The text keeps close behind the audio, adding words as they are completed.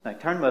Now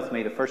turn with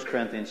me to 1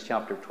 Corinthians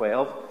chapter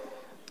 12.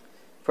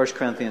 1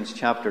 Corinthians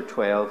chapter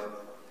 12.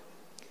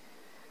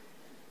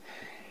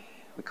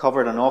 We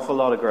covered an awful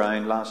lot of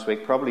ground last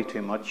week, probably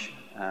too much.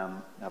 I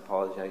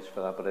apologise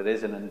for that, but it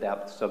is an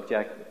in-depth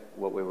subject,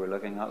 what we were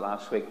looking at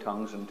last week,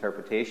 tongues and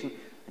interpretation.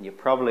 And you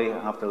probably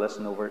have to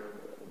listen over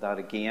that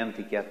again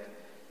to get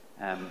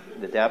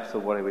the depth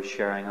of what I was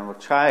sharing. And we'll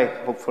try,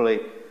 hopefully,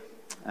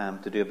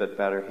 to do a bit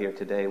better here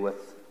today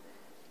with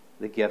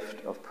the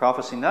gift of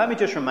prophecy. Now, let me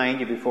just remind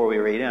you before we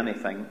read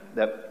anything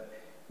that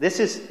this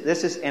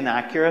is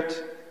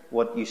inaccurate,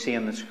 what you see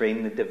on the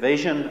screen, the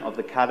division of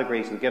the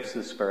categories of the gifts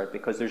of the Spirit,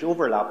 because there's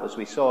overlap, as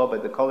we saw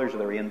about the colours of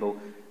the rainbow.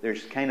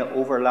 There's kind of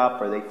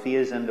overlap, or they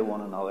phase into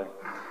one another.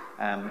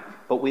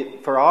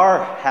 But for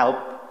our help,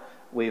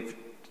 we've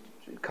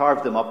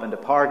carved them up into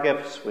power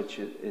gifts, which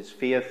is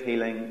faith,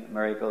 healing,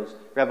 miracles,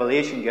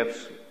 revelation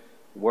gifts,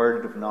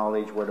 word of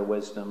knowledge, word of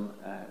wisdom,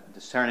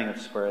 discerning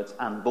of spirits,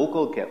 and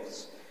vocal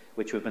gifts,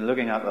 which we've been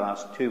looking at the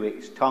last 2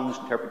 weeks, tongues,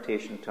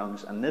 interpretation of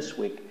tongues, and this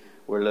week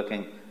we're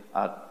looking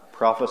at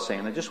prophecy.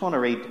 And I just want to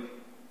read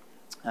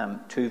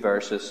 2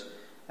 verses.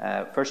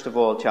 First of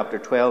all, chapter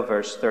 12,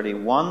 verse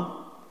 31.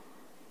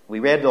 We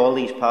read all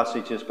these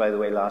passages, by the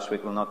way, last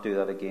week. We'll not do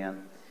that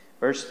again.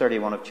 Verse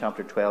 31 of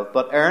chapter 12.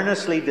 But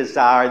earnestly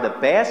desire the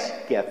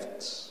best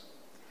gifts,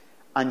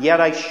 and yet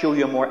I show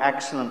you a more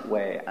excellent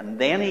way. And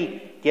then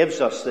he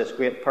gives us this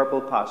great purple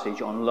passage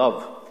on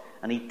love.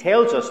 And he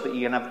tells us that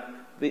you can have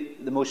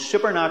the most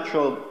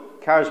supernatural,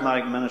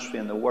 charismatic ministry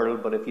in the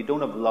world, but if you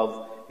don't have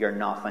love, you're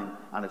nothing,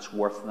 and it's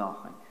worth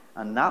nothing.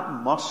 And that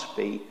must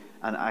be,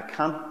 and I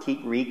can't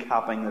keep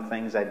recapping the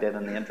things I did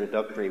in the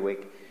introductory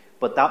week,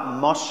 but that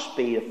must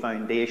be the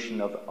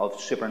foundation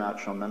of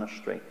supernatural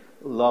ministry.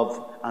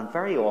 Love. And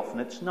very often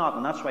it's not.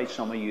 And that's why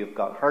some of you have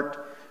got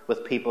hurt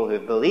with people who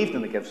have believed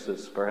in the gifts of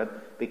the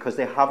Spirit, because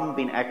they haven't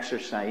been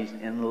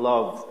exercised in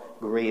love,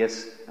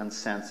 grace, and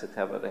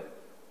sensitivity.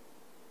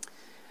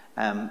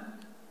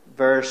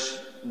 Verse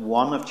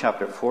 1 of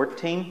chapter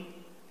 14.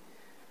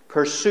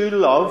 Pursue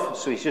love.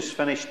 So he's just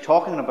finished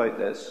talking about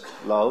this.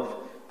 Love.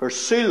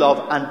 Pursue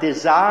love and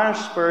desire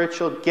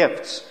spiritual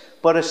gifts,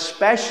 but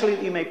especially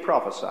that you may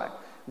prophesy.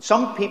 And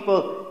some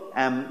people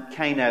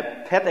kind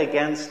of pit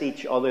against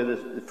each other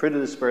the fruit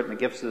of the Spirit and the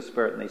gifts of the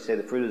Spirit, and they say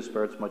the fruit of the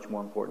Spirit is much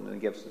more important than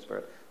the gifts of the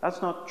Spirit.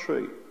 That's not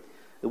true.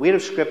 The weight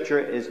of Scripture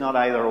is not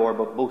either or,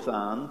 but both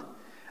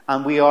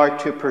and we are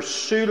to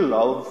pursue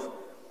love,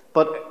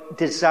 but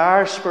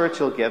desire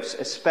spiritual gifts,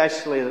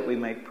 especially that we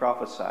may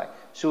prophesy.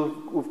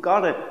 So we've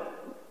got to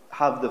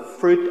have the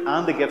fruit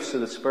and the gifts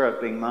of the Spirit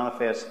being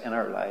manifest in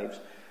our lives.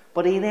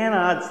 But he then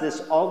adds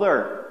this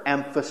other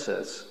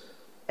emphasis,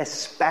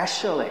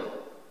 especially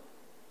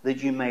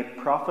that you may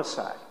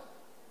prophesy.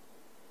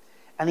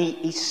 And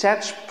he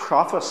sets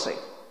prophecy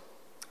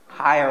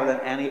higher than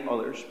any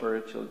other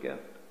spiritual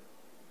gift.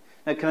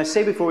 Now, can I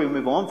say before we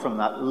move on from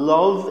that,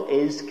 love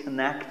is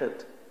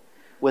connected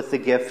with the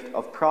gift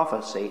of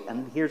prophecy,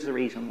 and here's the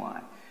reason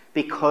why.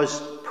 Because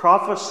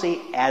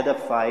prophecy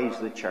edifies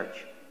the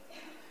church.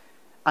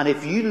 And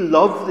if you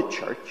love the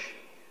church,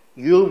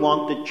 you'll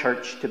want the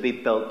church to be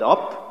built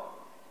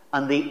up.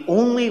 And the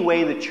only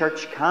way the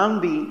church can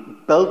be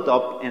built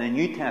up in a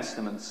New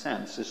Testament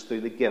sense is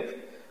through the gift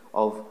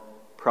of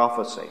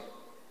prophecy.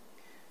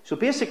 So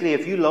basically,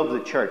 if you love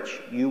the church,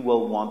 you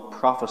will want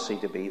prophecy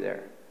to be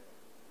there.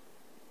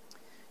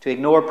 To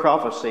ignore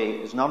prophecy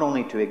is not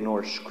only to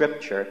ignore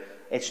Scripture,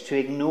 it's to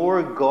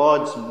ignore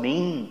God's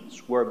means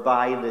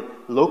whereby the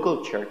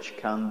local church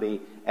can be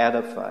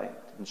edified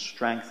and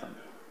strengthened.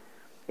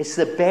 It's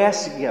the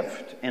best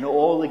gift in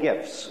all the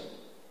gifts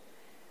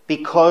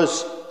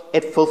because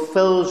it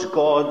fulfills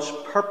God's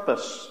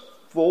purpose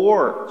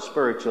for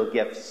spiritual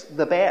gifts,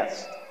 the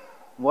best.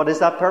 What is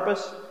that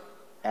purpose?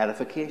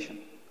 Edification.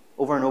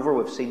 Over and over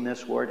we've seen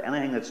this word.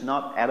 Anything that's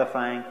not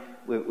edifying,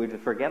 we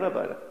forget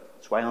about it.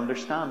 That's why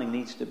understanding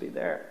needs to be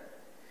there.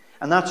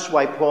 And that's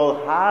why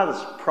Paul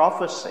has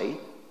prophecy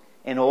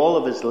in all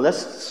of his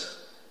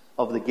lists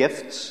of the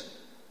gifts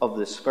of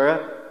the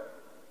Spirit,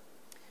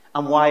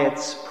 and why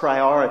it's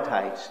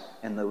prioritized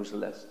in those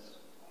lists.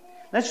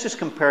 Let's just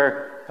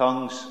compare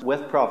tongues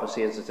with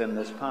prophecy as it's in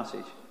this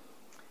passage.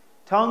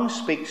 Tongues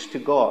speaks to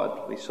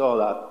God, we saw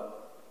that,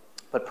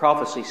 but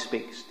prophecy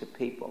speaks to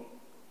people.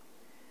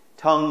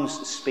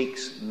 Tongues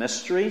speaks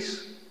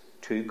mysteries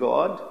to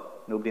God.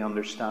 Nobody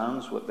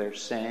understands what they're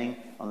saying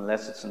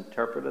unless it's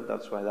interpreted.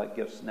 That's why that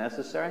gift's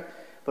necessary.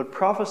 But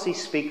prophecy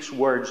speaks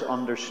words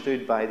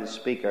understood by the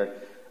speaker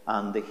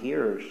and the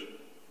hearers.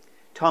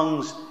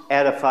 Tongues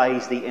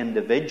edifies the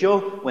individual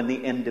when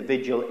the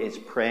individual is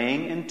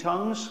praying in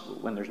tongues,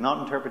 when there's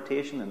not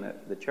interpretation in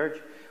the church.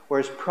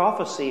 Whereas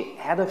prophecy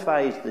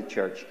edifies the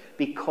church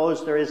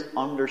because there is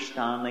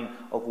understanding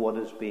of what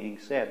is being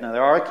said. Now,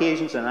 there are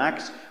occasions in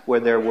Acts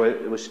where there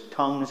was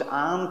tongues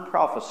and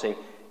prophecy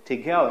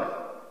together.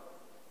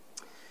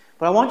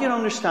 But I want you to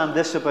understand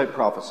this about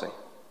prophecy,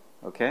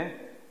 okay?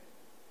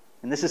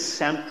 And this is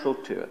central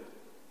to it.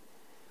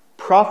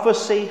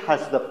 Prophecy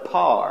has the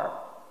power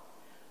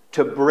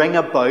to bring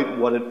about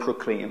what it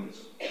proclaims.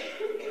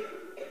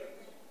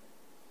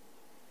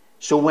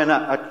 So when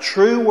a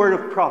true word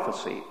of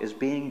prophecy is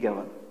being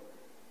given,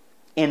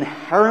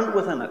 inherent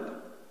within it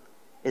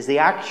is the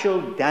actual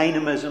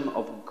dynamism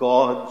of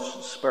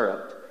God's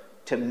Spirit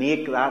to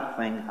make that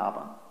thing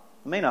happen.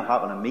 It may not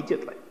happen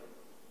immediately,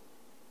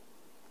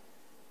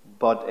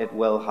 but it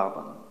will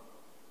happen.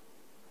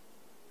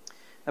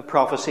 A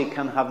prophecy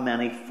can have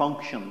many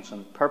functions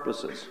and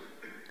purposes.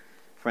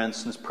 For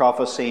instance,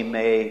 prophecy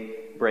may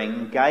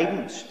bring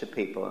guidance to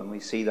people, and we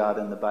see that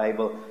in the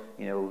Bible.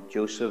 You know,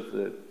 Joseph,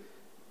 the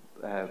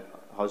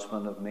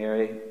husband of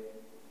Mary,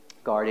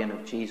 guardian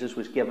of Jesus,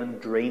 was given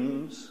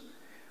dreams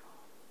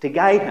to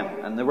guide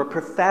him, and there were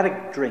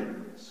prophetic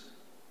dreams,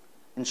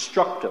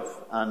 instructive,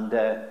 and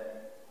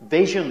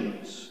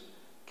visions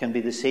can be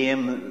the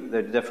same.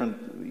 They're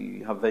different.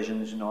 You have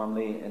visions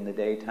normally in the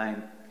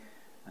daytime,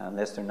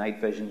 unless they're night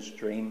visions,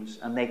 dreams,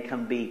 and they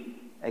can be,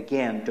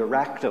 again,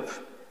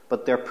 directive,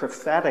 but they're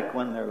prophetic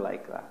when they're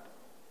like that.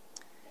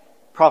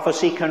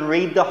 Prophecy can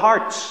read the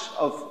hearts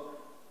of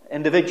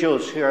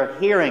individuals who are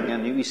hearing,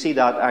 and we see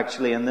that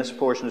actually in this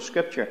portion of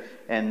Scripture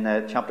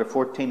in chapter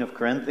 14 of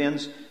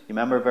Corinthians. You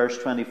remember verse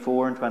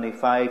 24 and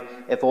 25.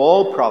 If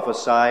all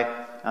prophesy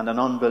and an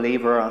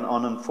unbeliever, an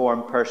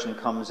uninformed person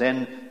comes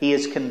in, he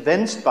is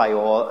convinced by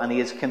all and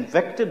he is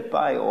convicted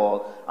by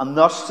all, and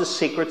thus the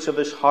secrets of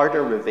his heart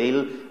are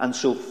revealed, and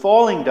so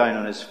falling down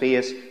on his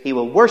face he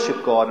will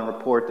worship God and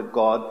report that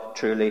God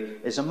truly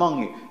is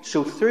among you.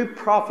 So through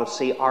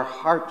prophecy our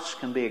hearts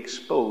can be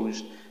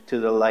exposed to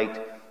the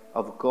light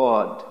of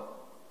God.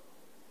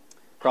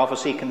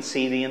 Prophecy can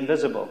see the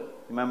invisible.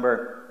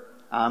 Remember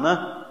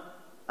Anna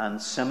and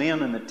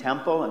Simeon in the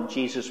temple, and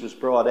Jesus was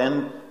brought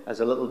in as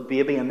a little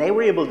baby, and they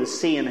were able to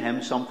see in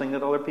him something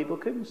that other people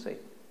couldn't see.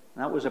 And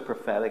that was a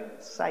prophetic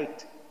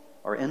sight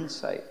or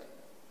insight.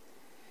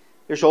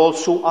 There's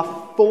also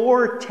a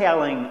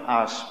foretelling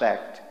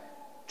aspect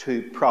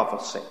to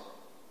prophecy.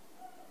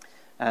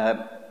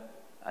 I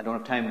don't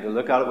have time to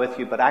look at it with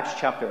you, but Acts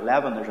chapter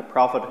 11, there's a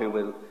prophet who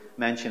we'll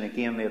mention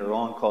again later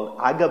on called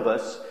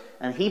Agabus,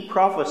 and he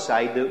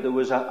prophesied that there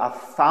was a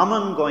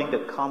famine going to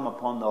come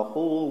upon the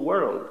whole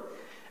world,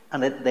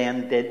 and it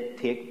then did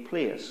take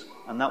place.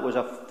 And that was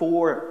a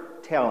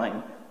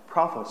foretelling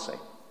prophecy.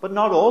 But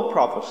not all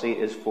prophecy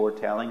is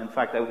foretelling. In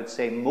fact, I would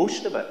say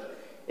most of it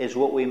is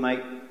what we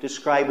might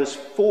describe as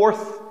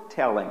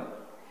forthtelling.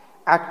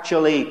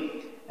 Actually,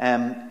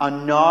 a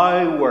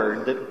now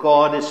word that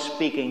God is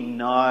speaking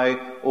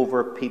now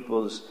over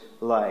people's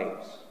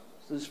lives.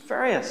 So there's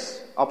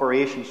various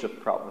operations of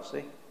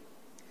prophecy.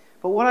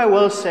 But what I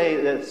will say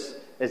is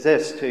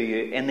this to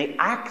you. In the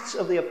Acts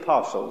of the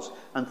Apostles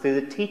and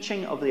through the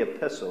teaching of the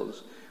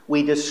epistles,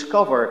 we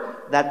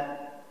discover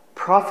that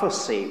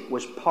prophecy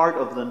was part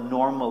of the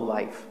normal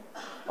life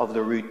of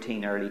the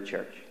routine early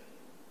church.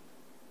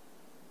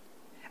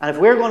 And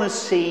if we're going to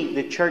see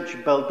the church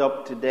built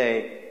up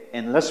today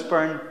in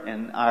Lisburn,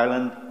 in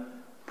Ireland,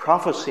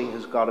 prophecy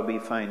has got to be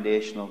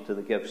foundational to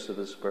the gifts of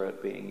the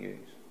Spirit being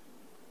used.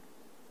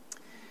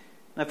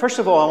 Now, first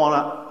of all, I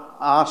want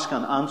to ask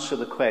and answer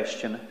the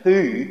question,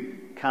 who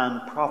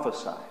can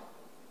prophesy?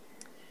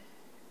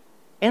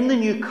 In the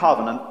New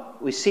Covenant,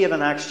 we see it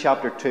in Acts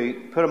chapter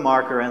 2. Put a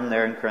marker in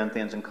there in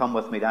Corinthians and come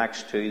with me to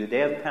Acts 2, the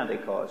day of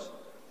Pentecost.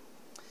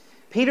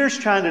 Peter's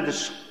trying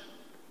to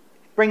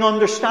bring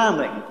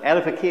understanding,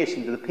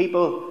 edification to the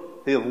people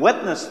who have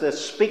witnessed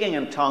this speaking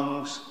in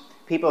tongues,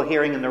 people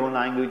hearing in their own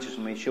languages,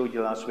 and we showed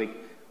you last week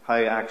how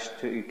Acts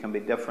 2 can be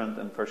different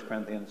than 1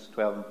 Corinthians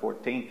 12 and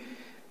 14.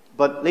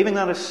 But leaving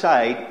that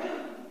aside,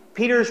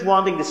 Peter's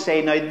wanting to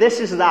say, now this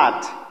is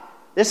that.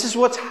 This is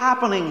what's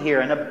happening here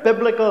in a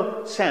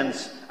biblical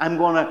sense. I'm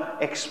going to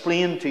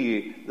explain to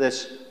you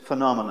this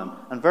phenomenon.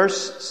 And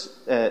verse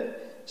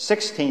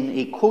 16,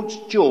 he quotes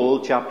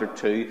Joel chapter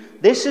 2.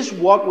 This is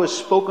what was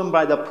spoken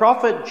by the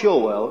prophet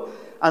Joel,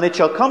 and it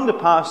shall come to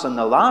pass in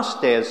the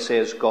last days,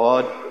 says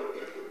God,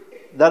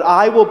 that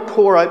I will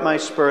pour out my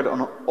Spirit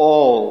on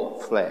all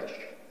flesh.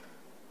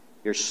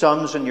 Your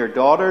sons and your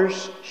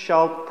daughters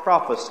shall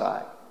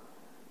prophesy.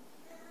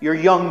 Your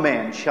young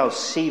men shall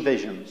see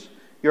visions.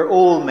 Your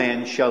old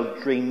men shall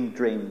dream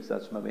dreams.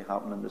 That's maybe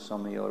happening to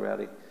some of you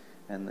already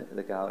in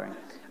the gathering.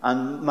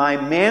 And my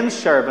men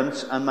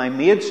servants and my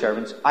maid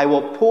servants, I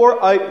will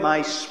pour out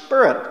my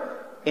Spirit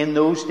in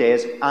those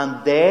days,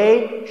 and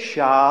they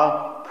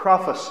shall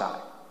prophesy.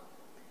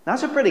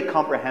 That's a pretty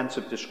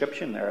comprehensive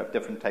description there of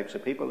different types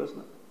of people, isn't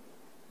it?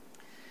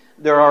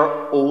 There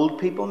are old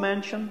people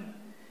mentioned,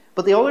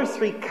 but the other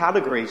three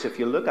categories, if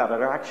you look at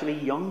it, are actually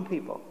young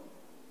people.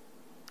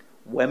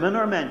 Women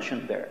are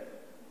mentioned there.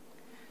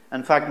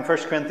 In fact, in 1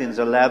 Corinthians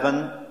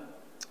 11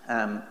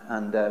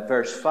 and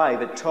verse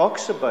 5, it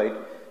talks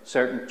about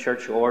certain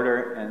church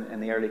order in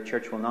the early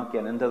church. We'll not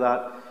get into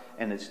that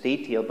in its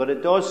detail, but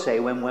it does say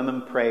when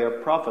women pray or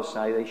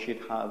prophesy, they should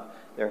have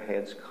their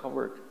heads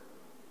covered.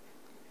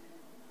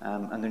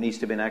 And there needs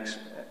to be an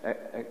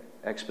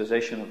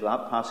exposition of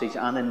that passage,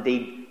 and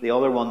indeed the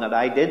other one that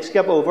I did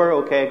skip over.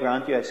 Okay, I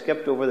grant you, I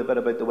skipped over the bit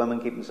about the women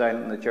keeping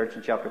silent in the church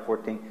in chapter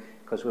 14,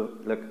 because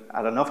we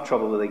had enough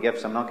trouble with the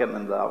gifts. I'm not getting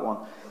into that one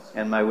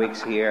in my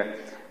weeks here.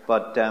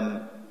 But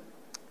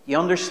you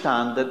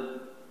understand that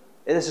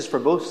this is for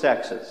both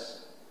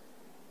sexes,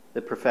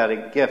 the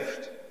prophetic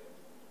gift.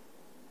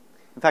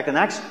 In fact, in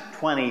Acts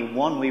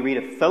 21, we read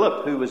of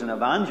Philip, who was an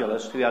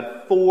evangelist, who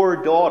had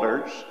 4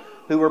 daughters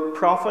who were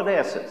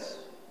prophetesses.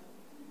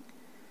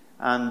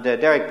 And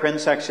Derek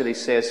Prince actually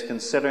says,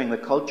 considering the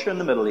culture in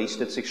the Middle East,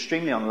 it's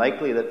extremely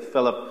unlikely that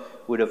Philip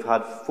would have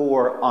had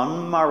 4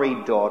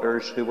 unmarried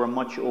daughters who were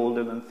much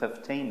older than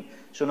 15.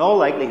 So in all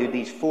likelihood,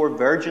 these 4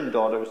 virgin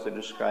daughters they're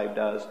described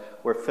as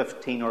were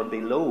 15 or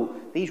below.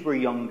 These were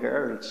young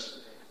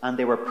girls, and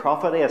they were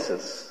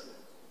prophetesses.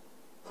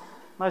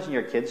 Imagine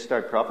your kids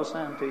start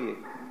prophesying to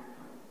you.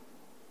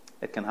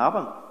 It can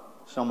happen.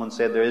 Someone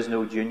said there is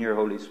no junior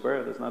Holy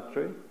Spirit. Isn't that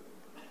true?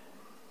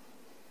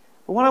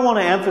 But what I want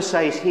to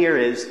emphasize here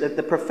is that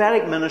the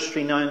prophetic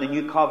ministry now in the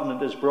New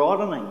Covenant is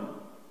broadening.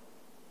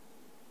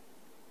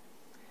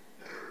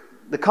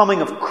 The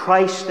coming of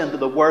Christ into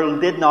the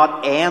world did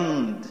not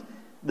end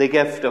the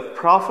gift of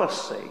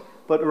prophecy,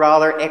 but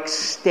rather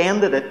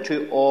extended it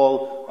to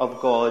all of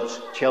God's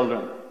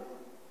children.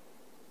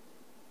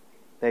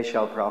 They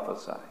shall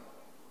prophesy.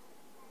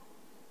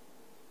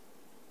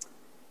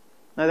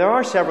 Now, there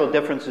are several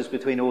differences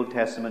between Old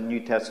Testament and New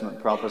Testament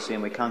prophecy,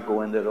 and we can't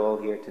go into it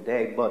all here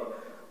today, but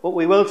what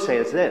we will say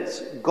is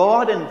this: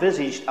 God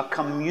envisaged a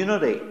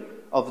community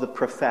of the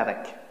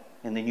prophetic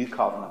in the New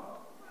Covenant.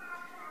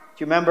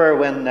 Do you remember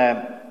when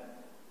the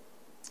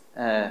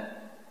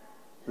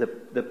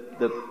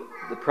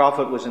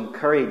prophet was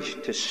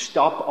encouraged to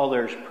stop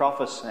others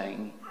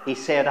prophesying? He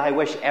said, "I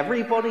wish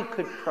everybody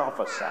could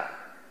prophesy."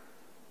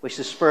 Wish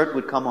the Spirit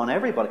would come on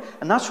everybody.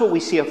 And that's what we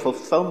see a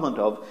fulfillment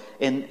of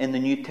in the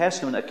New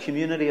Testament, a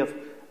community of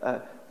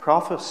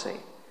prophecy.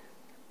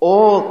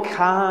 All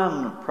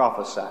can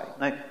prophesy.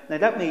 Now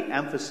let me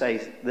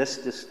emphasize this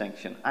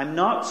distinction. I'm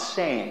not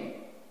saying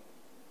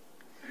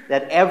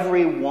that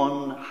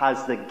everyone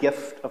has the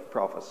gift of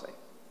prophecy.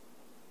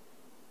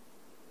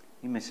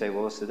 You may say,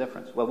 well, what's the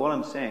difference? Well, what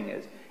I'm saying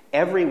is,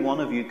 every one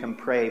of you can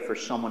pray for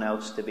someone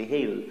else to be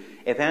healed.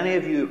 If any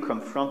of you are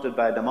confronted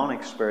by a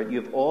demonic spirit,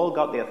 you've all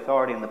got the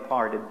authority and the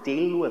power to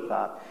deal with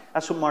that.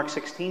 That's what Mark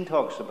 16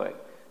 talks about.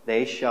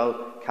 They shall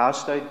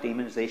cast out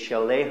demons. They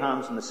shall lay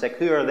hands on the sick.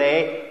 Who are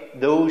they?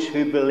 Those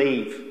who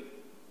believe.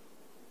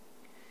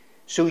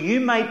 So you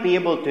might be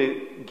able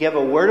to give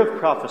a word of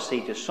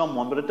prophecy to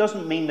someone, but it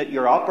doesn't mean that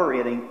you're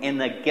operating in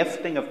the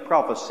gifting of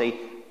prophecy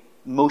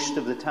most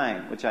of the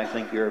time, which I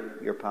think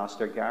your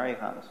pastor Gary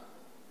has.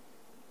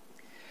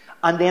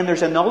 And then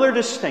there's another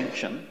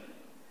distinction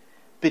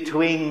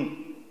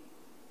between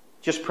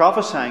just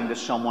prophesying to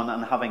someone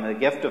and having the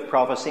gift of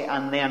prophecy,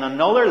 and then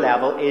another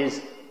level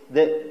is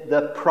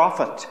the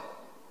prophet,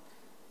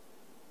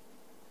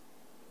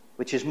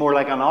 which is more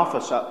like an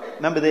office.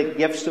 Remember the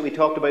gifts that we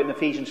talked about in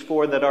Ephesians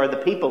 4 that are the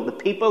people. The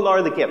people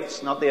are the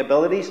gifts, not the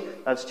abilities.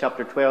 That's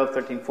chapter 12,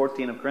 13,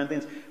 14 of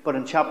Corinthians. But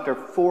in chapter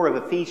 4 of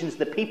Ephesians,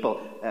 the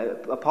people,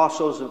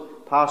 apostles,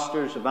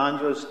 pastors,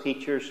 evangelists,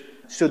 teachers.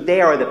 So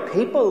they are the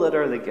people that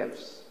are the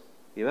gifts.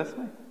 Are you with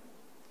me?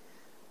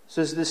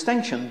 So there's a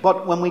distinction.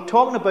 But when we're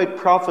talking about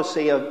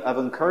prophecy of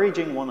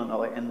encouraging one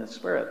another in the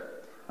Spirit,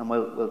 and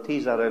we'll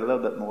tease that out a little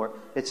bit more,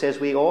 it says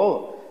we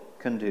all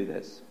can do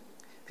this.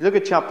 If you look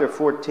at chapter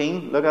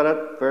 14, look at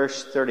it,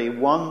 verse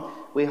 31,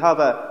 we have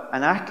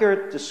an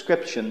accurate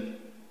description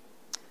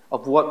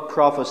of what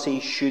prophecy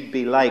should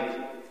be like.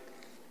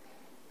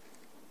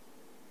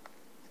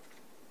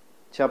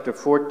 Chapter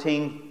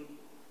 14,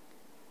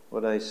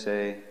 what did I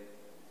say?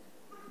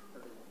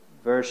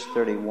 Verse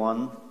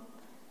 31.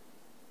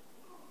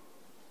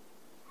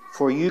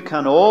 For you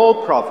can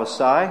all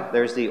prophesy,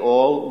 there's the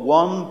all,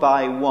 one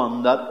by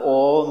one, that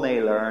all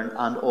may learn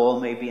and all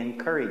may be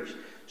encouraged.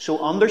 So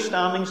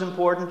understanding's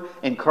important,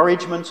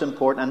 encouragement's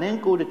important. And then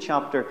go to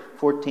chapter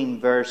 14,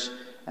 verse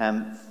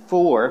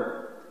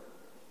 4.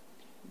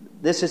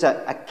 This is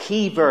a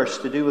key verse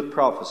to do with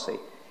prophecy.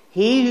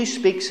 He who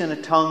speaks in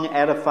a tongue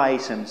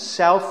edifies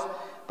himself,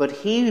 but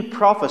he who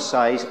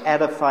prophesies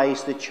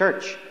edifies the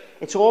church.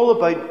 It's all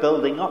about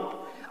building up.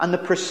 And the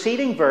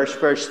preceding verse,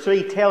 verse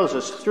 3, tells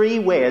us 3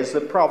 ways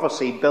that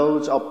prophecy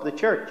builds up the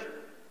church.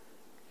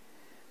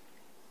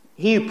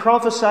 He who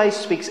prophesies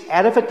speaks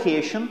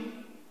edification.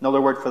 Another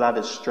word for that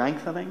is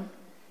strengthening.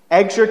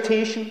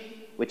 Exhortation,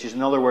 which is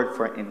another word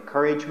for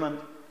encouragement.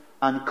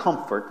 And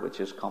comfort,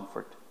 which is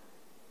comfort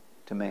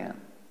to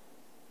men.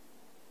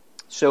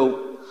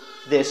 So,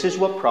 this is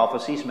what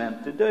prophecy is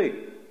meant to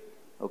do.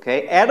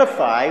 Okay?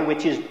 Edify,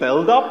 which is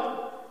build up.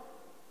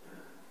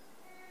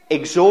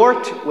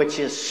 Exhort, which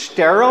is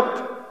stir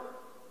up,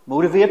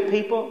 motivate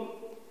people.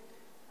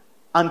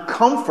 And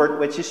comfort,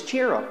 which is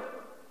cheer up.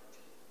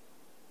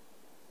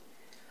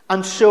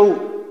 And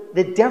so,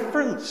 the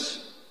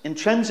difference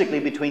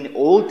intrinsically between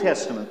Old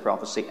Testament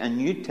prophecy and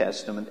New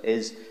Testament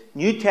is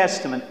New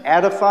Testament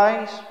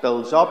edifies,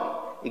 builds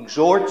up,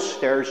 exhorts,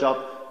 stirs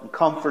up, and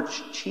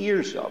comforts,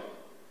 cheers up.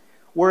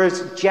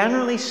 Whereas,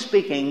 generally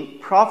speaking,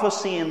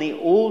 prophecy in the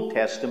Old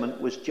Testament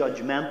was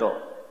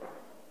judgmental.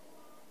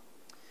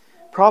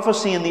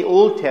 Prophecy in the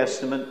Old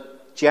Testament,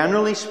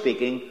 generally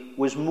speaking,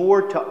 was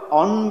more to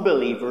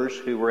unbelievers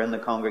who were in the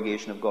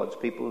congregation of God's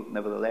people,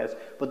 nevertheless.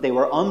 But they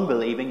were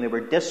unbelieving, they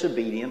were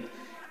disobedient,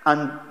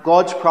 and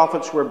God's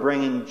prophets were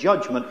bringing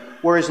judgment.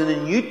 Whereas in the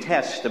New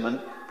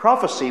Testament,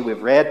 prophecy,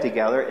 we've read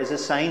together, is a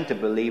sign to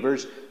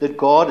believers that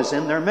God is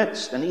in their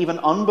midst. And even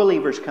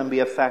unbelievers can be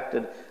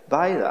affected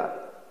by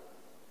that.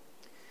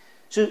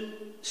 So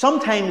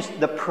sometimes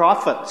the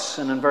prophets,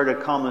 in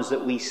inverted commas,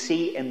 that we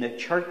see in the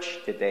church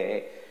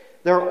today,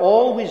 they're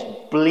always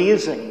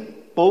blazing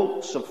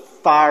bolts of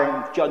fire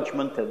and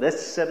judgment to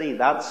this city,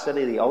 that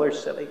city, the other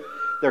city.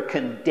 They're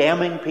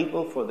condemning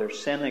people for their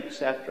sin,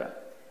 etc.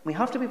 We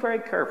have to be very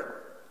careful,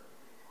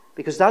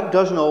 because that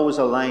doesn't always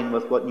align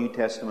with what New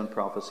Testament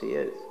prophecy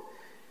is.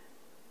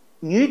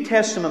 New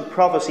Testament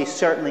prophecy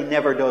certainly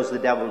never does the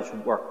devil's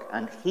work,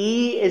 and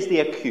he is the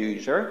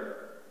accuser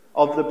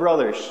of the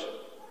brothers.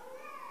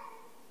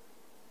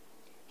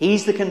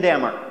 He's the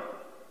condemner.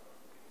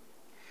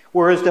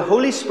 Whereas the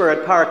Holy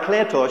Spirit,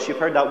 Parakletos, you've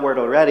heard that word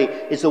already,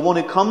 is the one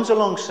who comes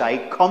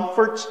alongside,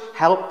 comforts,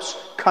 helps,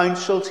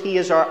 counsels. He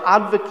is our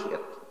advocate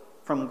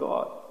from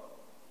God.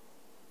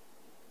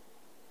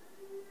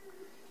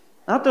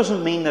 That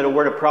doesn't mean that a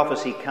word of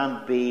prophecy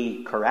can't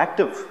be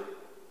corrective,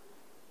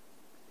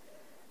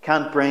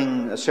 can't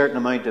bring a certain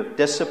amount of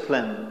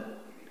discipline,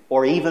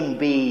 or even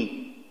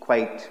be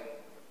quite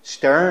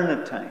stern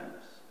at times.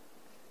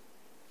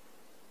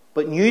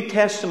 But New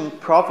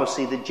Testament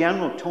prophecy, the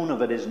general tone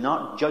of it is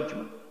not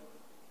judgment,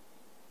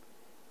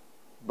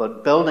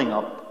 but building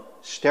up,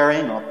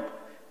 stirring up,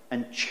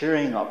 and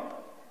cheering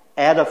up,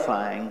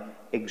 edifying,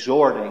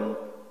 exhorting,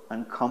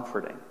 and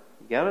comforting.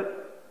 You get it?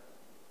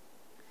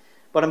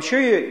 But I'm sure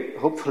you're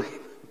hopefully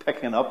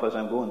picking up as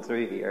I'm going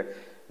through here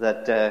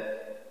that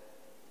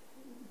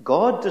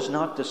God does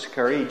not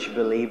discourage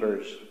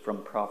believers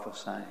from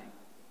prophesying.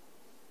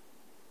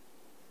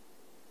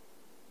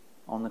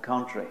 On the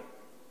contrary,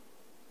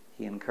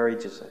 He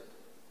encourages it.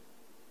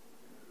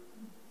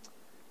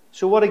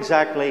 So what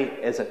exactly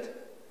is it?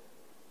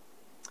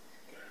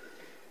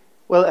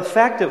 Well,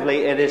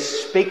 effectively, it is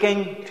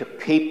speaking to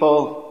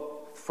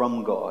people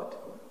from God.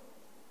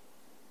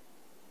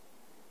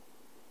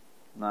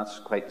 And that's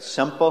quite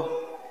simple,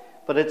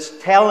 but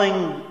it's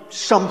telling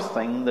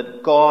something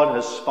that God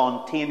has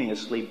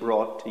spontaneously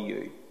brought to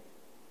you.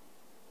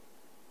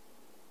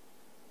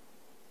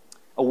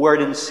 A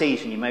word in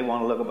season. You might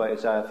want to look about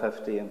Isaiah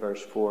 50 and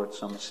verse 4 at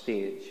some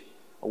stage.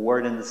 A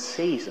word in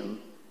season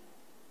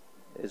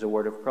is a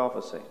word of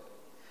prophecy.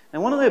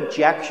 Now, one of the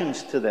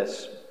objections to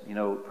this,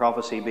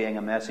 prophecy being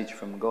a message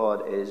from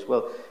God, is,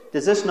 well,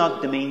 does this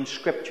not demean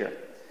Scripture?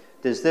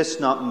 Does this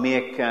not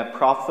make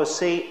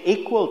prophecy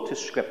equal to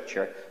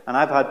Scripture? And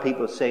I've had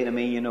people say to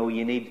me, you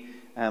need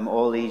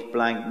all these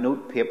blank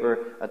note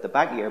paper at the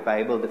back of your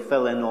Bible to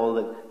fill in all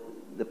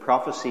the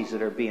prophecies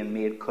that are being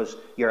made, because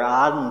you're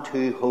adding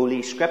to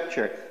Holy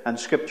Scripture, and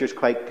Scripture's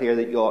quite clear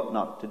that you ought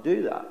not to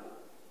do that.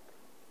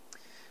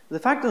 The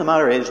fact of the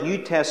matter is, New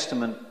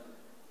Testament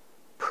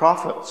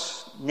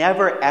prophets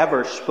never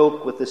ever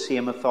spoke with the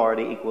same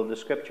authority equal to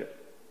Scripture.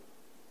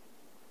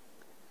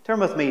 Turn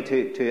with me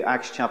to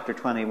Acts chapter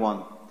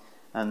 21,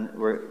 and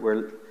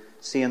we're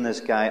seeing this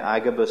guy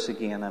Agabus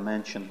again I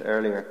mentioned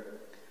earlier.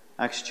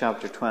 Acts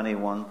chapter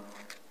 21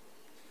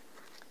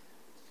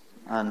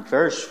 and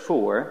verse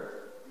 4.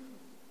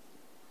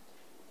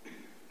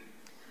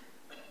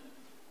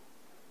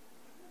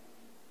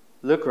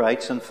 Luke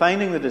writes, "And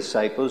finding the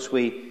disciples,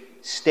 we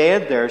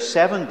stayed there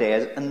 7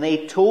 days, and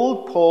they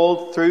told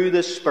Paul through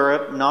the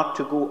Spirit not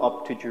to go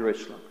up to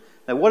Jerusalem."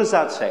 Now, what does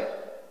that say?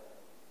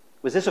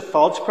 Was this a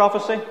false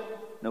prophecy?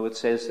 No, it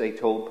says they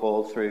told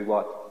Paul through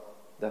what?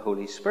 The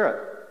Holy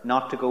Spirit.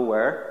 Not to go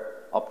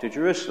where? Up to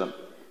Jerusalem.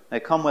 Now,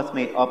 come with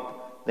me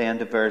up then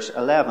to verse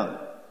 11.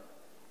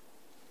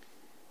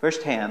 Verse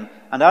 10,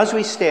 "And as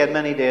we stayed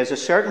many days, a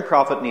certain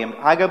prophet named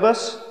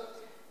Agabus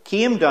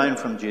came down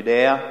from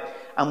Judea,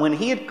 and when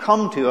he had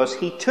come to us,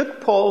 he took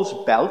Paul's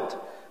belt,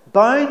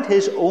 bound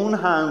his own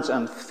hands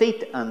and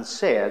feet, and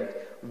said,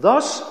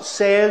 'Thus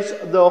says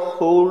the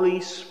Holy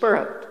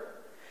Spirit,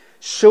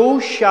 so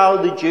shall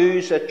the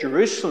Jews at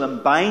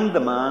Jerusalem bind the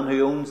man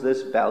who owns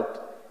this belt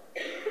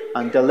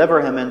and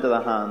deliver him into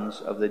the hands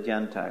of the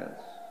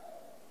Gentiles.'"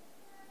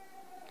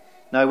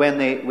 Now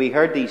when we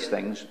heard these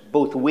things,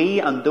 both we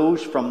and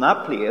those from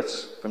that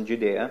place, from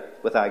Judea,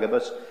 with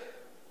Agabus,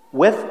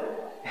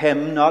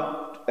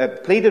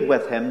 pleaded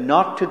with him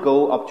not to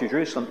go up to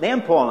Jerusalem.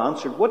 Then Paul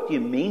answered, "What do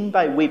you mean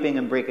by weeping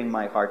and breaking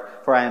my heart?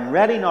 For I am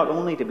ready not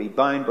only to be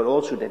bound, but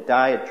also to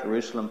die at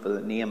Jerusalem for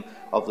the name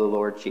of the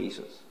Lord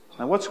Jesus."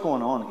 Now what's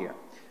going on here?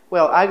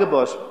 Well,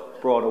 Agabus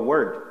brought a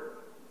word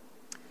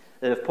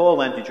that if Paul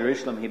went to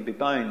Jerusalem, he'd be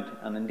bound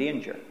and in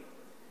danger.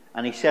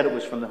 And he said it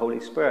was from the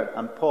Holy Spirit,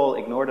 and Paul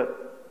ignored it.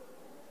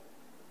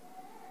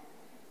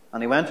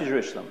 And he went to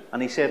Jerusalem,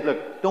 and he said,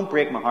 "Look, don't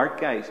break my heart,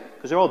 guys,"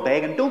 because they're all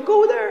begging, "Don't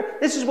go there.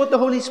 This is what the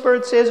Holy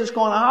Spirit says is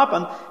going to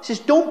happen." He says,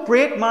 "Don't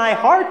break my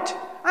heart.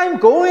 I'm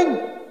going."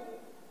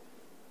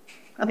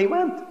 And he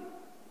went.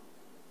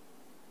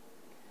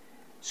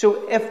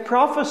 So if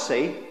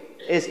prophecy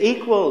is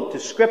equal to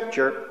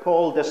Scripture,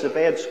 Paul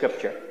disobeyed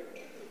Scripture.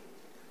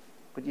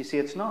 But you see,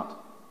 it's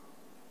not.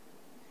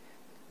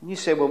 And you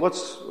say, well,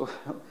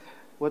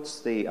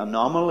 what's the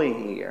anomaly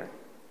here?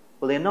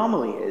 Well, the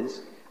anomaly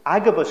is,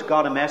 Agabus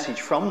got a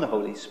message from the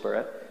Holy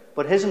Spirit,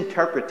 but his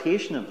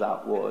interpretation of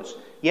that was,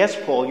 yes,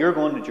 Paul, you're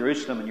going to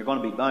Jerusalem and you're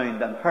going to be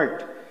bound and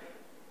hurt,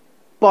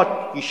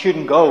 but you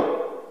shouldn't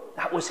go.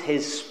 That was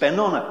his spin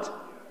on it.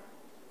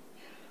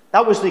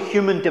 That was the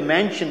human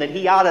dimension that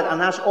he added, and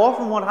that's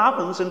often what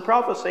happens in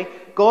prophecy.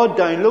 God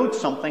downloads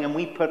something and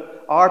we put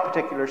our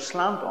particular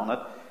slant on it.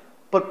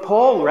 But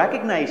Paul,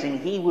 recognizing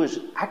he was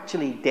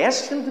actually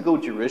destined to go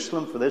to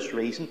Jerusalem for this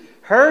reason,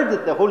 heard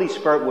that the Holy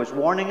Spirit was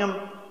warning him,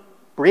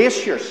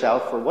 brace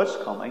yourself for what's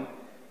coming,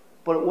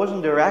 but it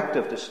wasn't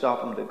directive to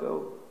stop him to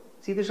go.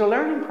 See, there's a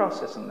learning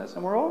process in this,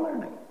 and we're all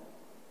learning.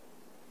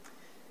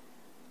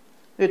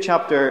 Look at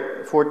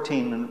chapter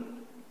 14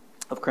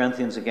 of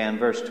Corinthians again,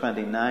 verse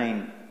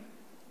 29.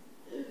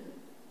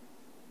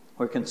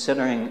 We're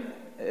considering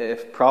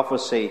if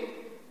prophecy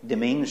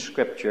demeans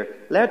Scripture.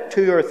 Let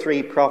 2 or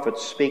 3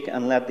 prophets speak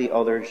and let the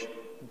others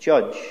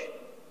judge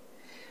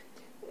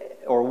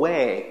or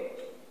weigh.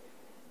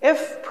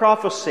 If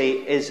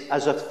prophecy is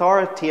as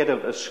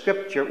authoritative as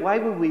Scripture, why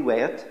would we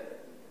weigh it?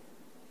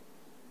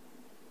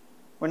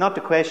 We're not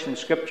to question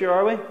Scripture,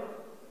 are we?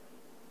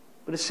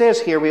 But it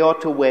says here we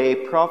ought to weigh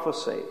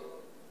prophecy.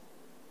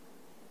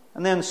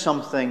 And then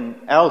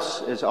something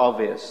else is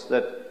obvious,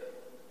 that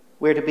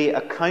we're to be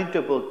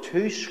accountable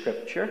to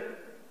Scripture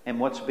in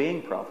what's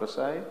being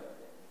prophesied,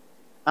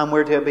 and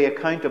we're to be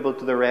accountable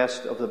to the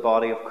rest of the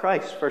body of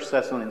Christ. 1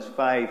 Thessalonians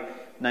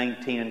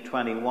 5:19 and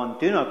 21.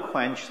 Do not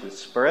quench the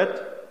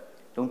Spirit.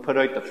 Don't put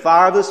out the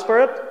fire of the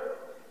Spirit.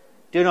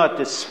 Do not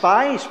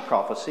despise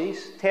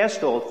prophecies.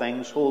 Test all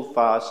things. Hold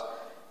fast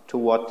to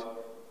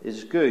what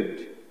is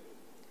good.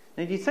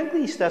 Now, do you think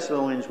these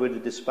Thessalonians would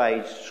have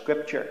despised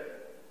Scripture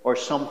or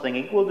something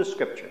equal to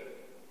Scripture?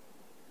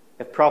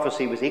 If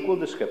prophecy was equal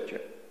to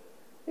Scripture,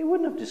 they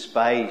wouldn't have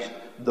despised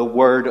the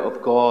Word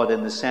of God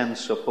in the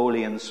sense of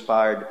holy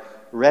inspired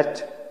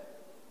writ.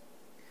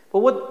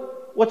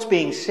 But what's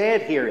being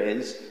said here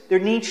is there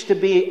needs to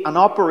be an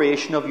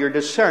operation of your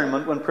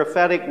discernment when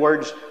prophetic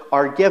words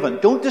are given.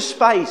 Don't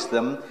despise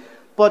them,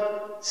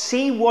 but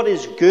see what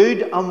is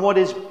good and what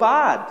is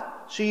bad,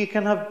 so you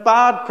can have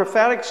bad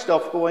prophetic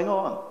stuff going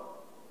on.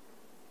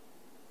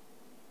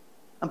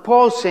 And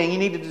Paul's saying you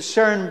need to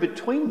discern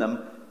between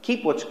them,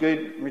 keep what's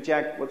good,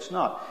 reject what's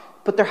not.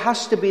 But there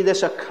has to be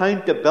this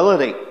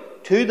accountability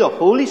to the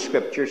Holy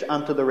Scriptures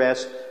and to the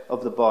rest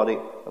of the body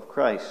of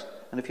Christ.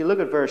 And if you look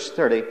at verse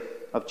 30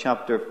 of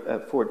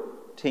chapter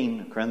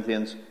 14,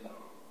 Corinthians,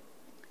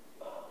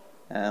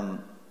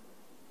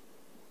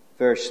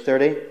 verse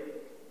 30.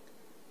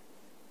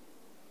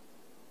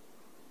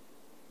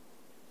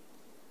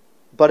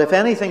 But if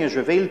anything is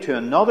revealed to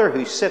another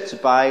who sits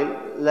by,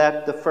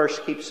 let the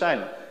first keep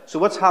silent. So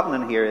what's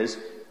happening here is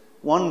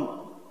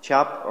one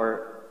chap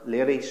or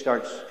lady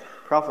starts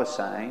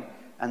prophesying,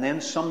 and then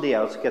somebody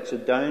else gets a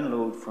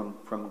download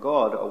from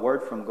God, a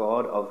word from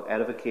God of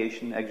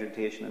edification,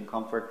 exhortation, and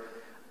comfort.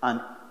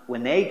 And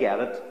when they get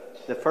it,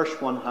 the first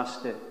one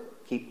has to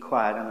keep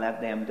quiet and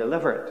let them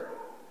deliver it.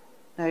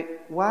 Now,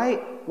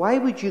 why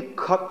would you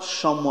cut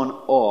someone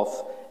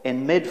off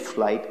in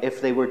mid-flight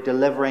if they were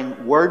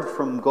delivering word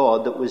from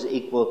God that was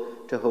equal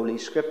to Holy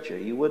Scripture?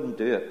 You wouldn't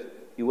do it.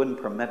 You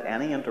wouldn't permit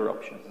any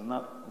interruptions. Isn't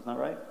that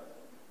right?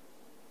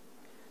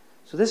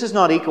 So this is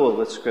not equal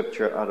with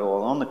Scripture at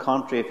all. On the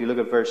contrary, if you look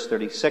at verse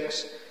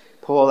 36,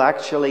 Paul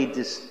actually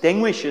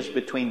distinguishes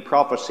between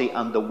prophecy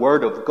and the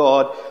Word of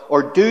God.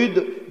 Or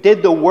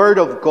did the Word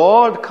of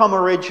God come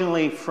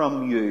originally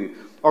from you?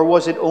 Or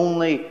was it you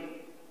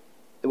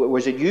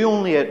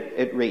only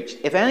it reached?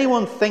 If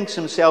anyone thinks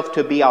himself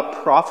to be a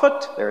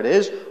prophet, there it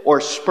is, or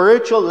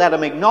spiritual, let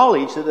him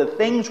acknowledge that the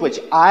things which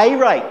I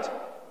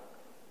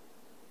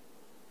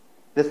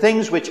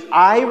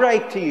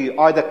write to you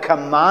are the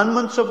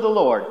commandments of the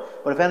Lord.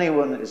 But if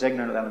anyone is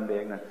ignorant, let him be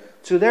ignorant.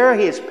 So there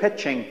he is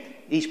pitching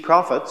these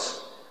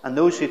prophets and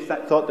those who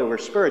thought they were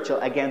spiritual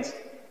against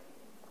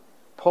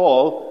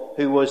Paul,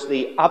 who was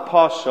the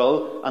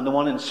apostle and the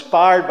one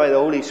inspired by the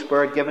Holy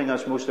Spirit giving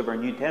us most of our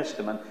New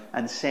Testament,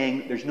 and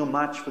saying there's no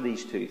match for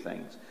these two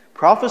things.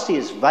 Prophecy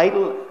is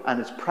vital and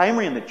it's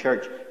primary in the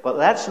church, but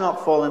let's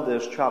not fall into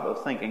this trap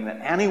of thinking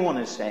that anyone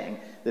is saying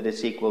that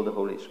it's equal to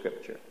Holy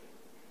Scripture.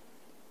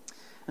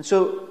 And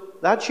so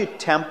that should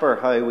temper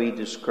how we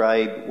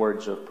describe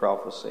words of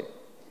prophecy.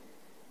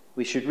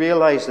 We should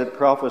realize that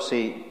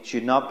prophecy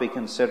should not be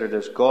considered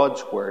as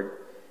God's word,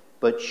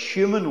 but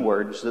human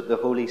words that the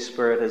Holy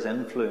Spirit has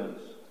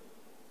influenced.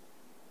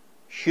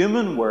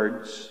 Human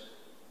words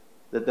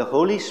that the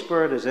Holy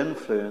Spirit has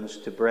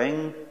influenced to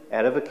bring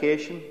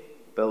edification,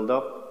 build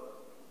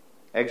up,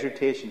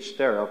 exhortation,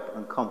 stir up,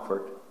 and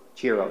comfort,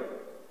 cheer up.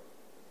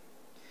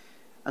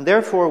 And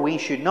therefore we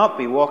should not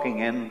be walking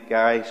in,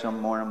 Gary some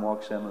morning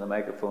walks in with a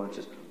microphone and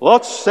says,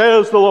 "Thus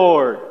says the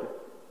Lord."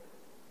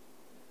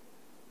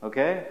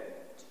 Okay?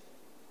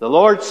 The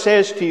Lord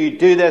says to you,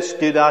 do this,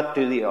 do that,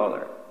 do the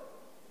other.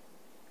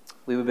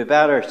 we would be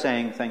better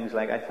saying things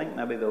like, I think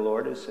maybe the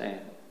Lord is saying.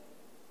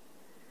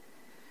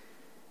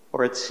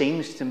 Or it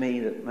seems to me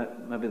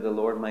that maybe the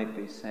Lord might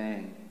be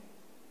saying.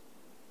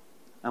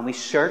 And we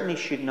certainly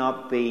should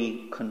not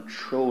be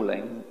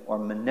controlling or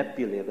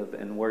manipulative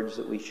in words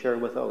that we share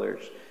with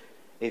others.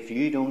 If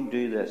you don't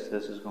do this,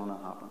 this is going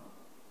to happen.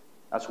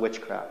 That's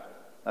witchcraft.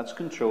 That's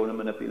control and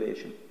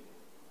manipulation.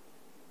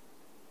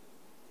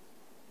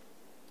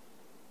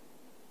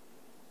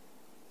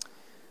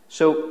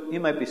 So you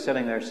might be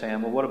sitting there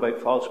saying, well, what about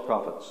false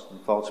prophets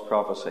and false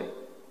prophecy?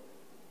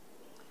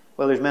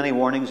 Well, there's many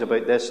warnings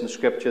about this in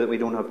Scripture that we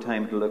don't have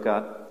time to look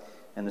at.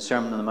 In the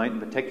Sermon on the Mount in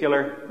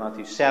particular,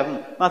 Matthew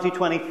 7. Matthew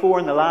 24,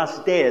 in the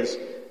last days,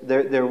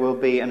 there will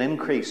be an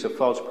increase of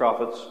false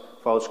prophets,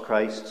 false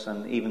Christs,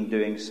 and even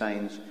doing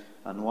signs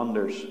and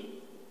wonders.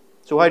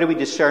 So how do we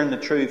discern the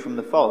true from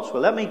the false?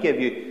 Well, let me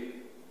give you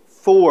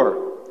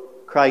 4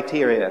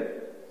 criteria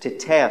to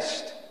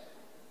test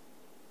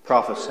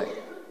prophecy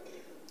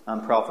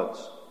and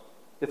prophets.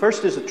 The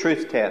first is a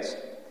truth test.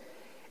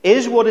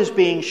 Is what is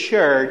being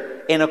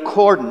shared in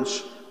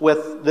accordance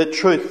with the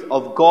truth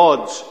of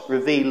God's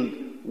revealed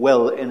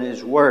will in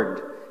His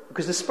Word?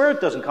 Because the Spirit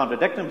doesn't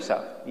contradict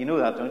Himself. You know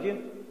that, don't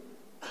you?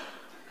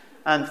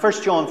 And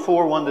 1 John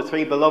 4,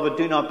 1-3, Beloved,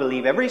 do not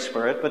believe every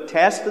spirit, but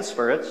test the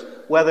spirits,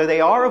 whether they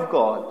are of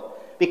God,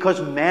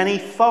 because many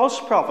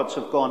false prophets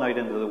have gone out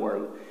into the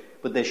world.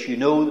 But this you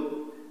know,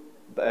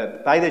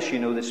 by this you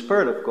know the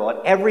Spirit of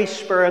God. Every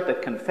spirit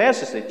that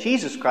confesses that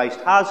Jesus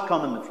Christ has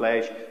come in the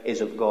flesh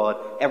is of God.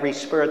 Every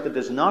spirit that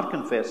does not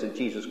confess that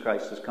Jesus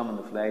Christ has come in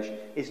the flesh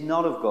is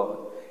not of God.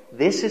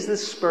 This is the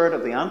spirit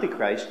of the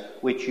Antichrist,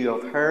 which you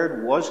have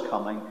heard was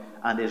coming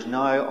and is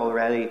now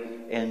already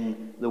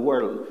in the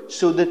world.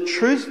 So the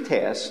truth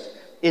test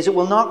is it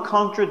will not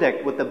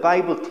contradict what the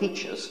Bible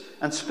teaches,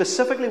 and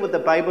specifically what the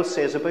Bible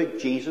says about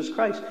Jesus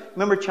Christ.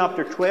 Remember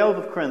chapter 12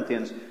 of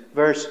Corinthians,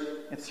 verse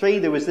 3,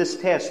 there was this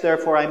test.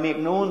 Therefore I make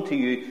known to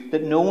you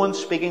that no one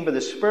speaking by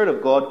the Spirit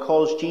of God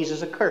calls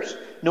Jesus accursed.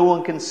 No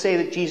one can say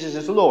that Jesus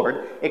is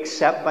Lord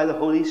except by the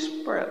Holy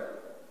Spirit.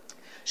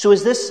 So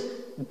is this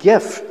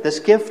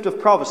gift of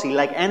prophecy,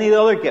 like any of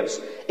the other gifts,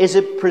 is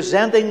it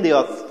presenting the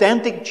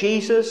authentic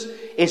Jesus?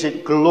 Is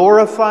it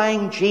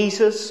glorifying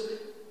Jesus?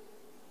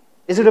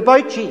 Is it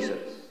about Jesus?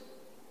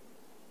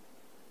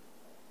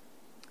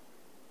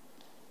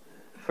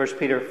 1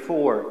 Peter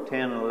 4,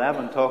 10 and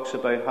 11 talks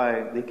about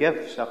how the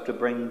gifts have to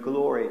bring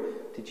glory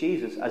to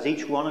Jesus. As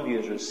each one of you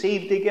has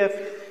received a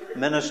gift,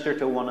 minister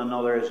to one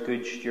another as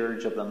good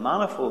stewards of the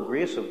manifold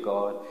grace of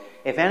God.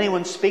 If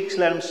anyone speaks,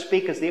 let him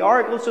speak as the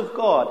oracles of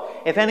God.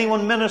 If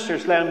anyone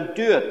ministers, let him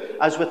do it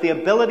as with the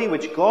ability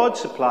which God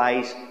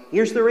supplies.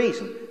 Here's the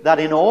reason: that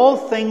in all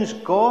things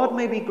God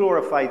may be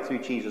glorified through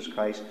Jesus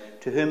Christ,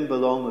 to whom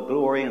belong the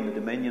glory and the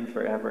dominion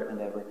forever and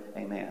ever.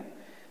 Amen.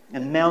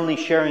 And Melanie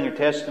sharing her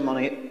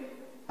testimony,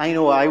 I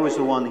know I was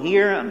the one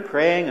here and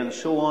praying and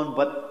so on,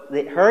 but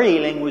her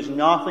healing was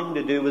nothing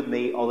to do with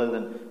me other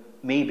than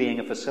me being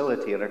a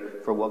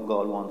facilitator for what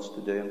God wants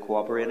to do and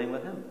cooperating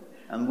with Him.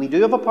 And we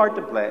do have a part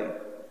to play.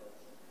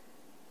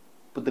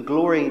 But the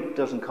glory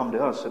doesn't come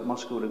to us. It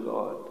must go to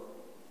God.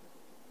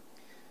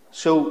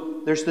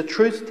 So there's the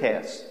truth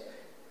test.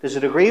 Does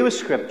it agree with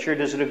Scripture?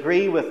 Does it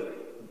agree with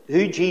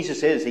who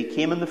Jesus is? He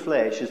came in the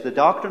flesh. Is the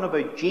doctrine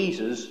about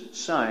Jesus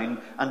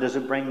sound? And does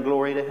it bring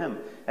glory to Him?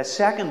 A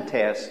second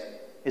test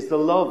is the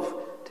love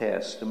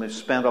test. And we've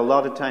spent a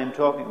lot of time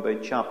talking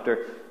about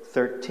chapter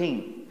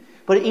 13.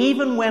 But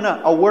even when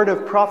a word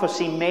of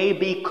prophecy may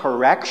be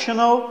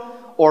correctional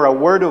or a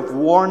word of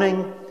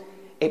warning,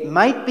 it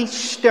might be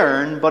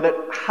stern, but it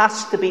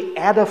has to be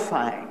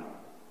edifying.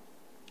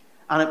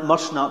 And it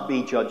must not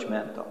be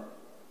judgmental.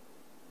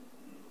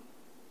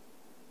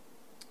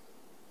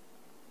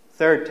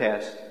 Third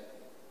test,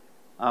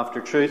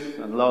 after truth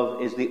and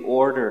love, is the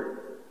order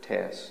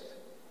test.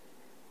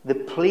 The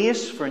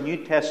place for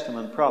New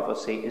Testament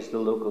prophecy is the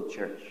local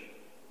church.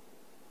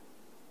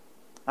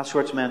 That's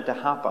where it's meant to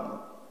happen.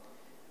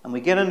 And we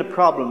get into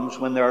problems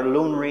when there are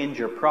Lone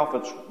Ranger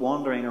prophets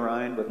wandering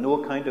around with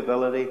no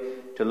accountability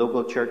to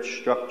local church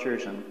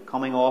structures and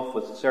coming off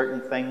with certain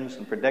things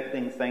and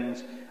predicting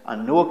things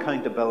and no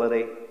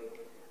accountability.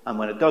 And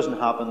when it doesn't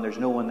happen, there's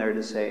no one there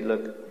to say,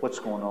 look, what's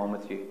going on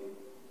with you?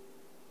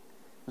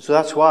 And so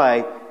that's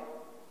why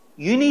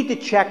you need to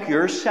check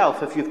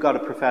yourself if you've got a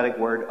prophetic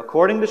word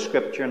according to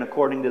Scripture and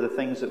according to the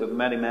things that we've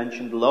already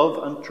mentioned,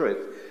 love and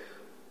truth.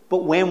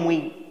 But when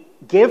we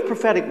give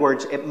prophetic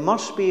words, it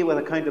must be with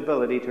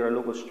accountability to our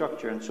local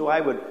structure. And so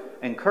I would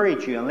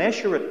encourage you,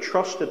 unless you're a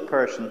trusted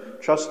person,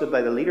 trusted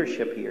by the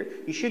leadership here,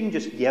 you shouldn't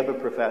just give a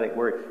prophetic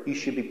word. You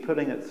should be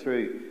putting it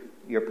through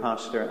your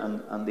pastor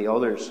and the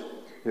others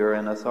who are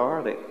in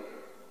authority.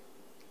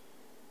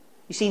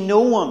 You see,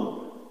 no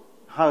one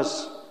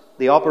has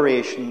the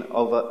operation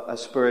of a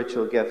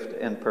spiritual gift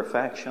in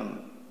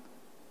perfection.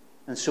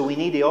 And so we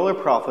need the other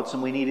prophets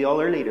and we need the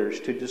other leaders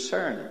to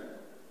discern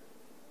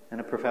in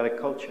a prophetic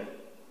culture.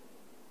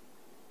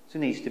 So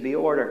there needs to be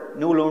order.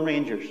 No Lone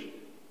Rangers.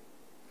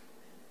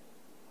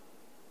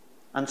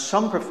 And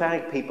some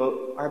prophetic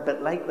people are a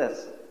bit like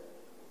this.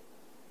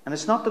 And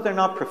it's not that they're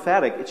not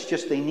prophetic, it's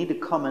just they need to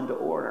come into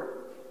order.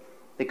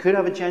 They could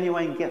have a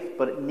genuine gift,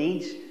 but it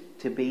needs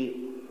to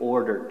be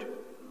ordered.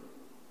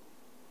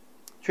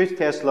 Truth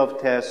test,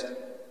 love test,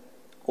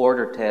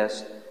 order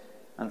test,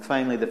 and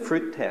finally the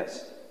fruit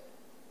test.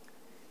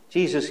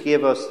 Jesus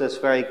gave us this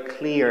very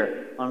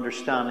clear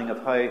understanding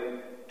of how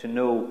to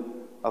know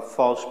a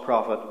false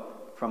prophet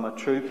from a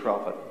true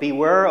prophet.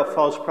 Beware of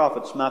false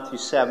prophets, Matthew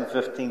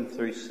 7:15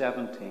 through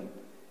 17,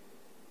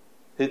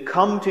 who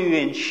come to you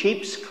in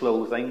sheep's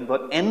clothing,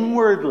 but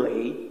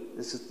inwardly,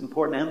 this is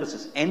important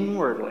emphasis,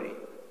 inwardly,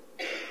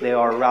 they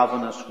are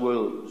ravenous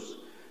wolves.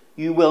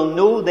 You will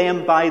know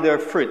them by their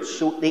fruits.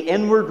 So the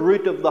inward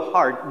root of the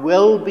heart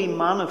will be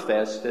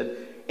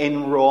manifested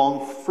in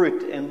wrong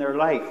fruit in their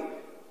life.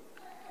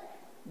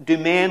 Do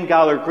men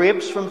gather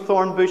grapes from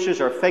thorn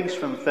bushes or figs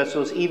from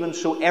thistles? Even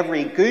so,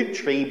 every good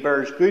tree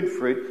bears good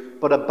fruit,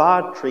 but a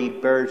bad tree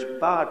bears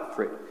bad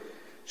fruit.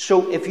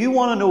 So if you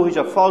want to know who's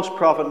a false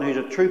prophet and who's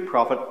a true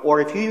prophet, or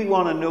if you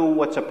want to know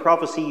what's a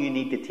prophecy you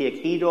need to take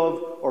heed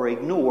of or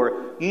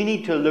ignore, you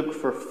need to look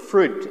for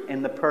fruit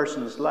in the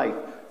person's life.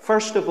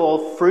 First of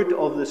all, fruit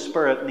of the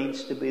Spirit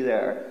needs to be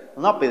there.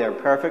 It'll not be there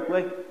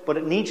perfectly, but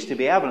it needs to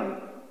be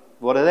evident.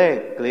 What are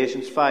they?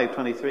 Galatians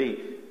 5:23,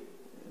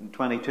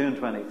 22 and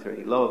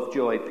 23. Love,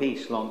 joy,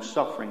 peace,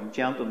 long-suffering,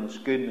 gentleness,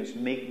 goodness,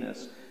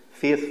 meekness,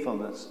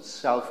 faithfulness,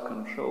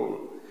 self-control.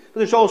 But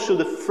there's also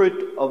the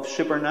fruit of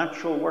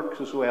supernatural works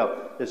as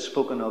well that's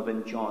spoken of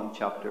in John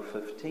chapter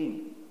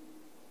 15.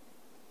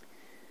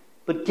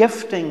 But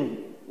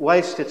gifting,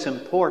 whilst it's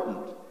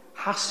important,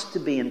 has to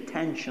be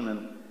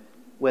intentional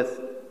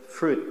with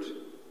fruit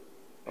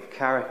of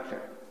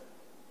character.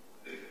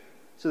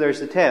 So there's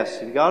the test.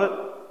 Have you got it?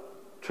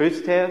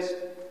 Truth test,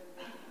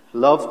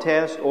 love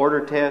test,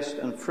 order test,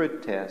 and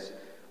fruit test.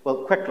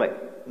 Well, quickly,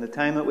 in the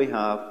time that we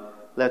have,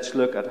 let's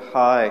look at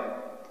how,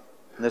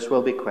 and this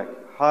will be quick,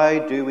 how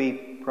do we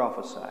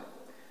prophesy?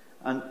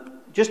 And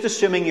just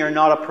assuming you're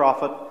not a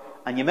prophet,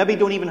 and you maybe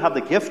don't even have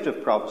the gift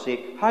of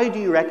prophecy, how do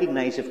you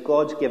recognize if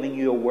God's giving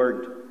you a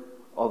word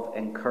of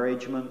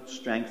encouragement,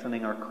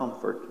 strengthening, or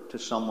comfort to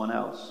someone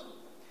else?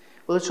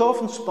 Well, it's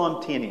often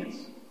spontaneous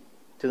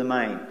to the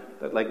mind,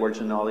 but like words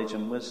of knowledge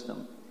and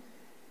wisdom.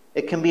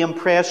 It can be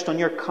impressed on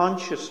your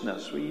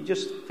consciousness, where you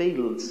just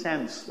feel,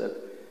 sense that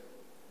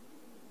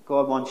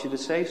God wants you to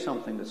say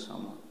something to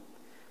someone.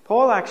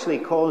 Paul actually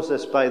calls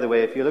this, by the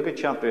way, if you look at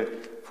chapter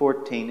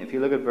 14, if you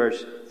look at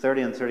verse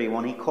 30 and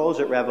 31, he calls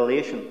it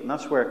revelation. And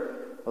that's where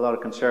a lot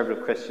of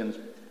conservative Christians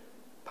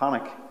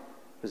panic,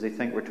 because they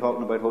think we're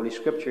talking about Holy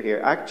Scripture here.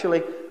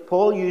 Actually,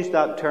 Paul used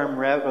that term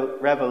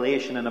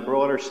revelation in a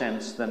broader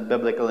sense than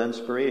biblical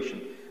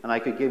inspiration. And I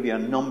could give you a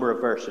number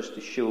of verses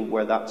to show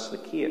where that's the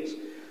case.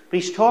 But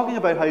he's talking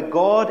about how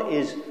God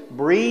is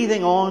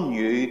breathing on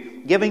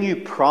you, giving you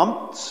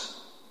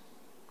prompts,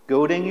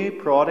 goading you,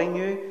 prodding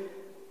you,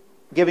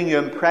 giving you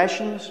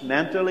impressions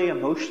mentally,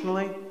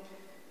 emotionally,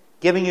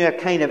 giving you a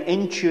kind of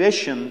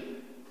intuition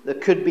that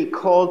could be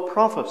called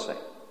prophecy.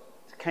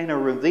 It's a kind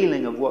of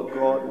revealing of what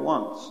God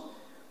wants.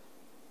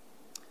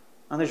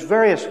 And there's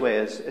various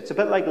ways. It's a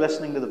bit like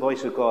listening to the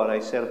voice of God. I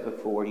said it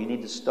before. You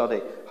need to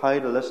study how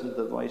to listen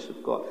to the voice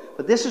of God.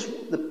 But this is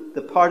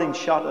the parting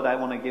shot that I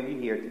want to give you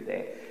here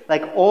today.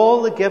 Like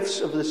all the gifts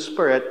of the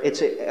Spirit,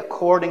 it's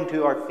according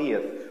to our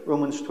faith.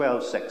 Romans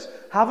 12:6.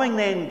 Having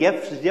then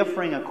gifts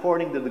differing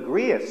according to the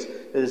grace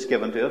that is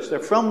given to us, they're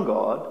from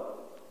God.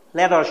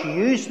 Let us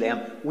use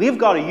them. We've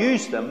got to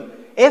use them.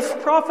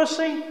 If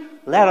prophecy,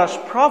 let us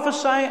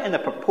prophesy in a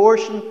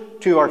proportion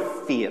to our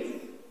faith.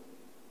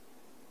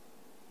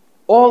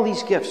 All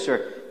these gifts are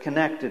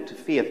connected to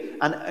faith.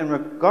 And in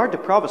regard to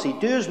prophecy,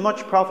 do as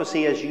much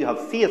prophecy as you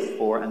have faith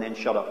for, and then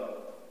shut up.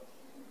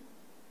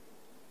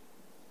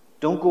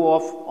 Don't go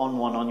off on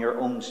one on your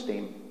own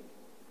steam.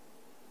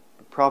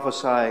 But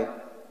prophesy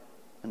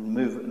and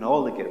move in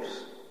all the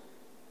gifts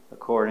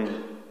according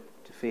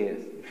to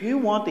faith. If you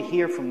want to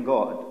hear from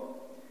God,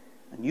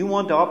 and you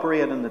want to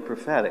operate in the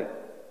prophetic,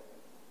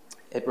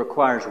 it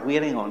requires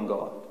waiting on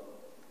God.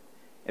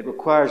 It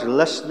requires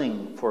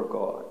listening for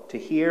God, to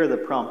hear the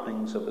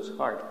promptings of His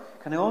heart.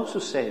 Can I also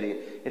say to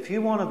you, if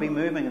you want to be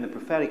moving in the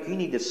prophetic, you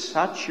need to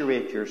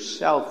saturate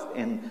yourself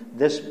in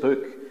this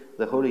book,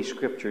 the Holy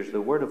Scriptures, the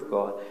Word of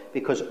God,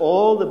 because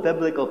all the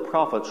biblical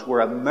prophets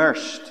were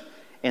immersed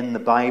in the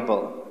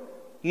Bible.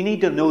 You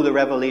need to know the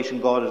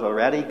revelation God has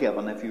already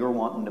given if you're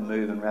wanting to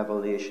move in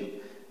revelation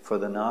for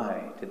the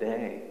now,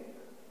 today.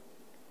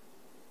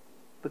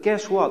 But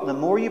guess what? The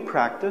more you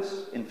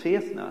practice in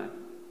faith now,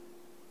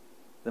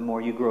 the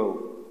more you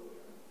grow.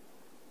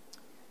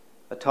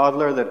 A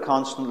toddler that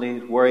constantly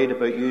is worried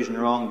about using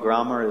wrong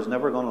grammar is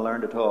never going to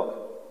learn to talk.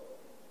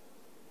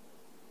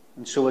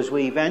 And so as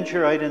we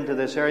venture out into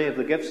this area of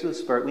the gifts of the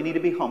Spirit, we need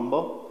to be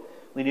humble.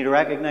 We need to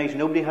recognize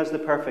nobody has the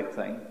perfect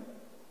thing.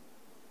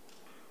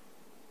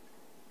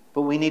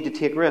 But we need to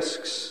take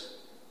risks.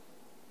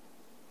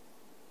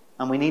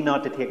 And we need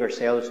not to take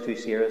ourselves too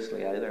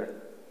seriously either.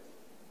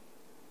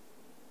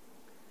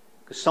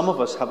 Because some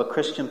of us have a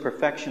Christian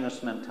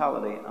perfectionist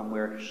mentality and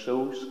we're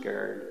so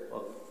scared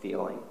of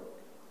failing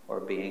or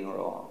being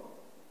wrong.